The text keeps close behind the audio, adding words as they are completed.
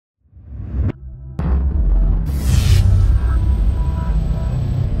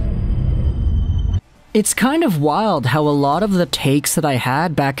It's kind of wild how a lot of the takes that I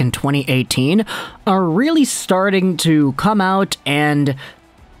had back in 2018 are really starting to come out and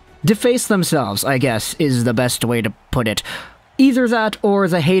deface themselves, I guess, is the best way to put it. Either that, or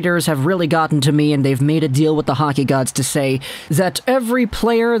the haters have really gotten to me and they've made a deal with the hockey gods to say that every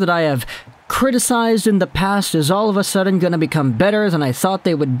player that I have criticized in the past is all of a sudden going to become better than I thought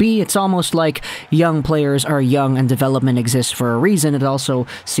they would be. It's almost like young players are young and development exists for a reason. It also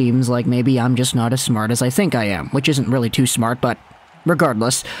seems like maybe I'm just not as smart as I think I am, which isn't really too smart, but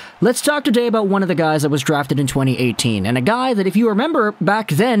regardless, let's talk today about one of the guys that was drafted in 2018, and a guy that, if you remember back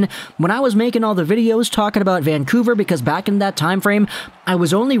then, when I was making all the videos talking about Vancouver, because back in that time frame, I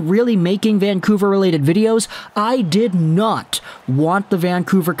was only really making Vancouver-related videos, I did not want the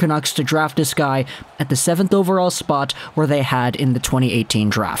Vancouver Canucks to draft this guy at the 7th overall spot where they had in the 2018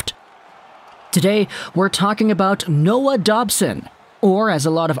 draft. Today, we're talking about Noah Dobson, or, as a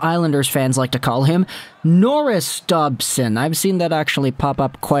lot of Islanders fans like to call him, Norris Dobson. I've seen that actually pop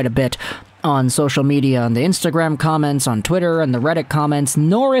up quite a bit on social media, on the Instagram comments, on Twitter, and the Reddit comments.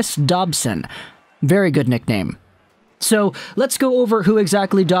 Norris Dobson. Very good nickname. So, let's go over who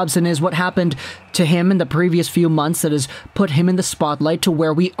exactly Dobson is, what happened to him in the previous few months that has put him in the spotlight to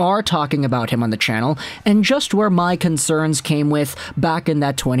where we are talking about him on the channel, and just where my concerns came with back in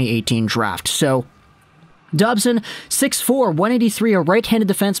that 2018 draft. So, Dobson, 6'4", 183, a right-handed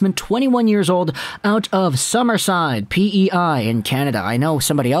defenseman, 21 years old, out of Summerside, PEI, in Canada. I know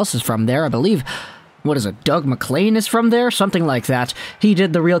somebody else is from there, I believe. What is it, Doug McLean is from there? Something like that. He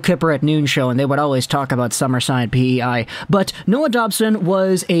did the Real Kipper at Noon show, and they would always talk about Summerside PEI. But Noah Dobson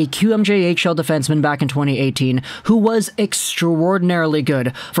was a QMJHL defenseman back in 2018 who was extraordinarily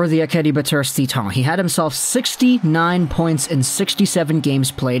good for the Acadie Bathurst Titans. He had himself 69 points in 67 games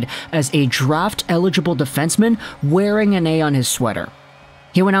played as a draft-eligible defenseman wearing an A on his sweater.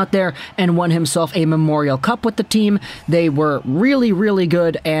 He went out there and won himself a Memorial Cup with the team. They were really, really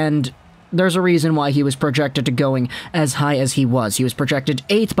good, and there's a reason why he was projected to going as high as he was. He was projected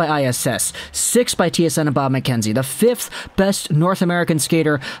 8th by ISS, 6th by TSN and Bob McKenzie, the 5th best North American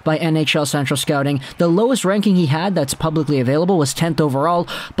skater by NHL Central Scouting. The lowest ranking he had that's publicly available was 10th overall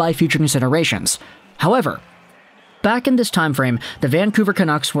by Future Considerations. However, back in this time frame, the Vancouver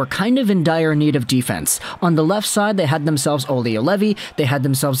Canucks were kind of in dire need of defense. On the left side, they had themselves Olli Juolevi, they had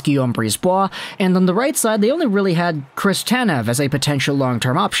themselves Guillaume Brisebois, and on the right side, they only really had Chris Tanev as a potential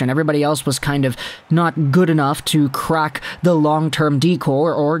long-term option. Everybody else was kind of not good enough to crack the long-term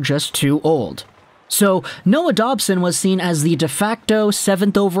decor or just too old. So, Noah Dobson was seen as the de facto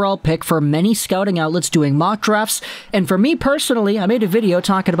 7th overall pick for many scouting outlets doing mock drafts, and for me personally, I made a video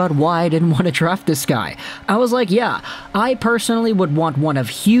talking about why I didn't want to draft this guy. I was like, yeah, I personally would want one of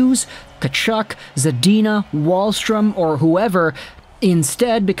Hughes, Tkachuk, Zadina, Wahlstrom, or whoever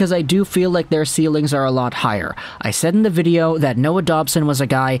instead, because I do feel like their ceilings are a lot higher. I said in the video that Noah Dobson was a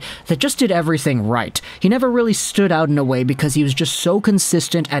guy that just did everything right. He never really stood out in a way because he was just so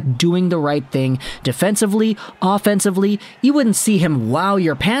consistent at doing the right thing defensively, offensively. You wouldn't see him wow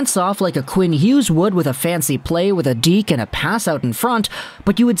your pants off like a Quinn Hughes would with a fancy play with a deke and a pass out in front,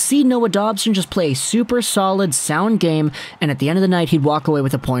 but you would see Noah Dobson just play a super solid, sound game, and at the end of the night he'd walk away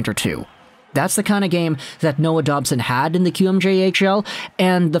with a point or two. That's the kind of game that Noah Dobson had in the QMJHL,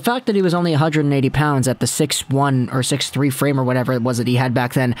 and the fact that he was only 180 pounds at the 6'1" or 6'3" frame or whatever it was that he had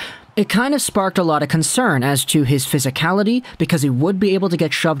back then, it kind of sparked a lot of concern as to his physicality, because he would be able to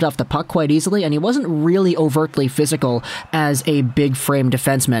get shoved off the puck quite easily, and he wasn't really overtly physical as a big frame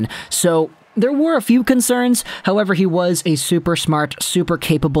defenseman. So there were a few concerns. However, he was a super smart, super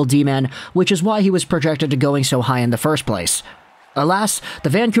capable D-man, which is why he was projected to going so high in the first place. Alas, the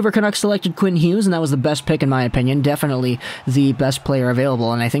Vancouver Canucks selected Quinn Hughes, and that was the best pick in my opinion, definitely the best player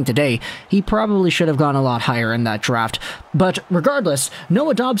available, and I think today he probably should have gone a lot higher in that draft. But regardless,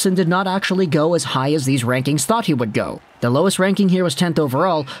 Noah Dobson did not actually go as high as these rankings thought he would go. The lowest ranking here was 10th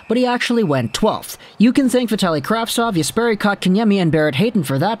overall, but he actually went 12th. You can thank Vitaly Kravtsov, Jesperi Kotkaniemi, and Barrett Hayton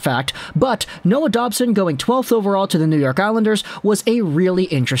for that fact, but Noah Dobson going 12th overall to the New York Islanders was a really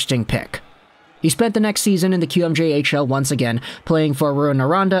interesting pick. He spent the next season in the QMJHL once again, playing for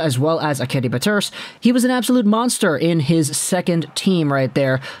Rouyn-Noranda as well as Acadie Bathurst. He was an absolute monster in his second team right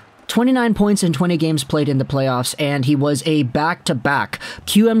there. 29 points in 20 games played in the playoffs, and he was a back-to-back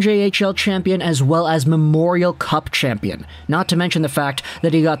QMJHL champion as well as Memorial Cup champion. Not to mention the fact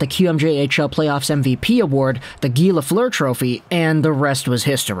that he got the QMJHL Playoffs MVP award, the Guy Lafleur Trophy, and the rest was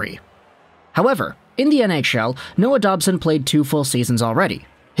history. However, in the NHL, Noah Dobson played 2 full seasons already.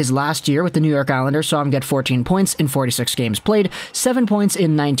 His last year with the New York Islanders saw him get 14 points in 46 games played, 7 points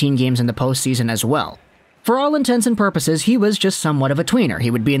in 19 games in the postseason as well. For all intents and purposes, he was just somewhat of a tweener.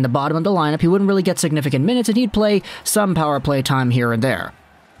 He would be in the bottom of the lineup, he wouldn't really get significant minutes, and he'd play some power play time here and there.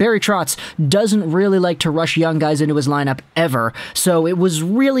 Barry Trotz doesn't really like to rush young guys into his lineup ever, so it was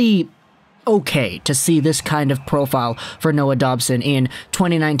really okay to see this kind of profile for Noah Dobson in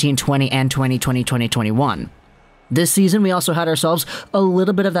 2019-20 and 2020-2021. This season, we also had ourselves a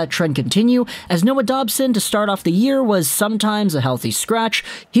little bit of that trend continue, as Noah Dobson, to start off the year, was sometimes a healthy scratch.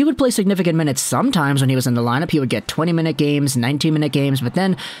 He would play significant minutes sometimes when he was in the lineup. He would get 20-minute games, 19-minute games, but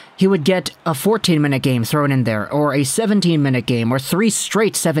then he would get a 14-minute game thrown in there, or a 17-minute game, or 3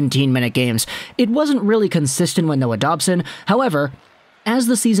 straight 17-minute games. It wasn't really consistent with Noah Dobson. However, as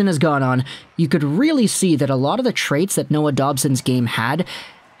the season has gone on, you could really see that a lot of the traits that Noah Dobson's game had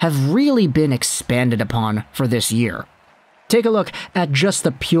have really been expanded upon for this year. Take a look at just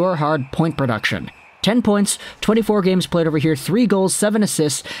the pure hard point production. 10 points, 24 games played over here, 3 goals, 7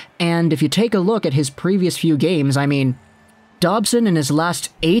 assists, and if you take a look at his previous few games, I mean, Dobson in his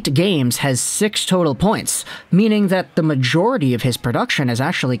last 8 games has 6 total points, meaning that the majority of his production has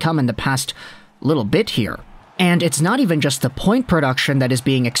actually come in the past little bit here. And it's not even just the point production that is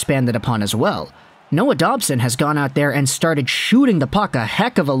being expanded upon as well. Noah Dobson has gone out there and started shooting the puck a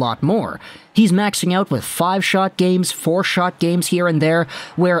heck of a lot more. He's maxing out with 5-shot games, 4-shot games here and there,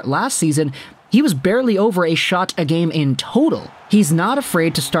 where last season, he was barely over a shot a game in total. He's not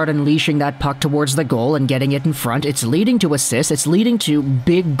afraid to start unleashing that puck towards the goal and getting it in front. It's leading to assists, it's leading to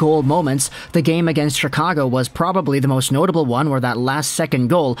big goal moments. The game against Chicago was probably the most notable one, where that last-second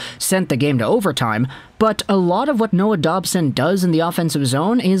goal sent the game to overtime. But a lot of what Noah Dobson does in the offensive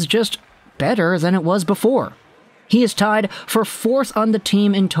zone is just better than it was before. He is tied for 4th on the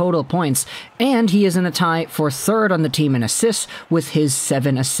team in total points, and he is in a tie for 3rd on the team in assists with his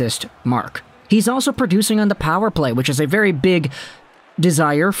 7-assist mark. He's also producing on the power play, which is a very big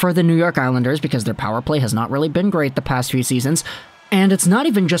desire for the New York Islanders because their power play has not really been great the past few seasons. And it's not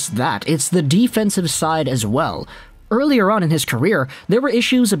even just that, it's the defensive side as well. Earlier on in his career, there were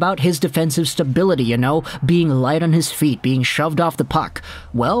issues about his defensive stability, you know, being light on his feet, being shoved off the puck.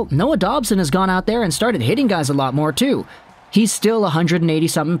 Well, Noah Dobson has gone out there and started hitting guys a lot more too. He's still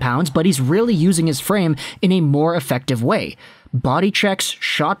 180-something pounds, but he's really using his frame in a more effective way. Body checks,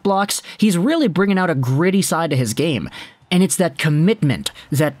 shot blocks, he's really bringing out a gritty side to his game. And it's that commitment,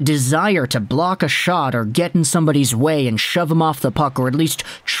 that desire to block a shot or get in somebody's way and shove him off the puck, or at least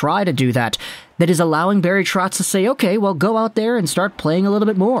try to do that, that is allowing Barry Trotz to say, okay, well, go out there and start playing a little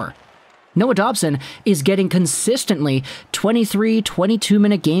bit more. Noah Dobson is getting consistently 23,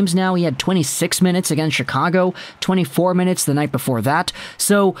 22-minute games now. He had 26 minutes against Chicago, 24 minutes the night before that.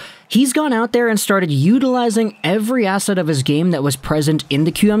 So he's gone out there and started utilizing every asset of his game that was present in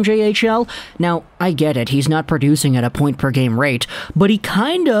the QMJHL. Now, I get it, he's not producing at a point-per-game rate, but he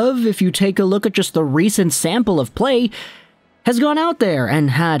kind of, if you take a look at just the recent sample of play, has gone out there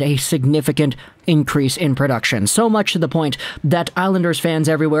and had a significant increase in production. So much to the point that Islanders fans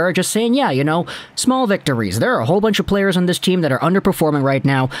everywhere are just saying, yeah, you know, small victories. There are a whole bunch of players on this team that are underperforming right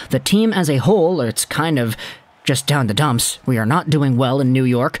now. The team as a whole, it's kind of just down the dumps. We are not doing well in New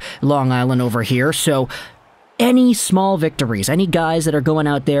York, Long Island over here, so any small victories, any guys that are going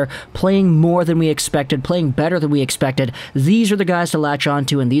out there playing more than we expected, playing better than we expected, these are the guys to latch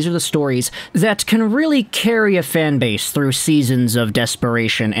onto, and these are the stories that can really carry a fan base through seasons of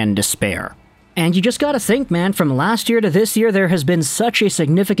desperation and despair. And you just gotta think, man, from last year to this year, there has been such a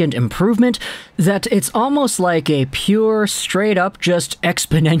significant improvement that it's almost like a pure, straight-up, just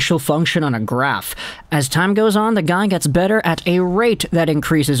exponential function on a graph. As time goes on, the guy gets better at a rate that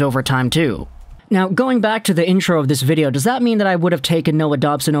increases over time, too. Now, going back to the intro of this video, does that mean that I would have taken Noah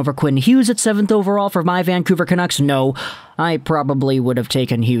Dobson over Quinn Hughes at 7th overall for my Vancouver Canucks? No. I probably would have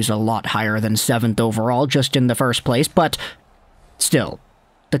taken Hughes a lot higher than 7th overall just in the first place, but still.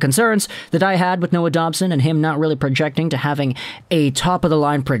 The concerns that I had with Noah Dobson and him not really projecting to having a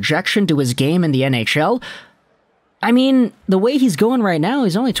top-of-the-line projection to his game in the NHL, I mean, the way he's going right now,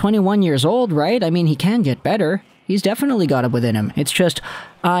 he's only 21 years old, right? I mean, he can get better. He's definitely got it within him. It's just,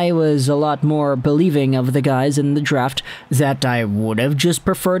 I was a lot more believing of the guys in the draft that I would have just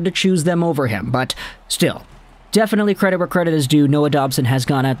preferred to choose them over him, but still. Definitely credit where credit is due. Noah Dobson has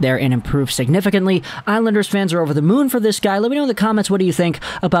gone out there and improved significantly. Islanders fans are over the moon for this guy. Let me know in the comments, what do you think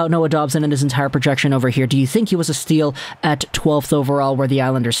about Noah Dobson and his entire projection over here? Do you think he was a steal at 12th overall where the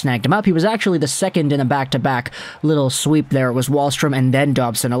Islanders snagged him up? He was actually the second in a back-to-back little sweep there. It was Wahlstrom and then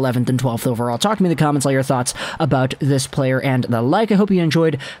Dobson, 11th and 12th overall. Talk to me in the comments all your thoughts about this player and the like. I hope you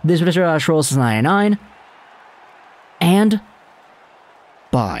enjoyed this video. Rolls 99. And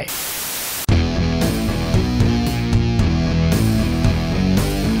bye.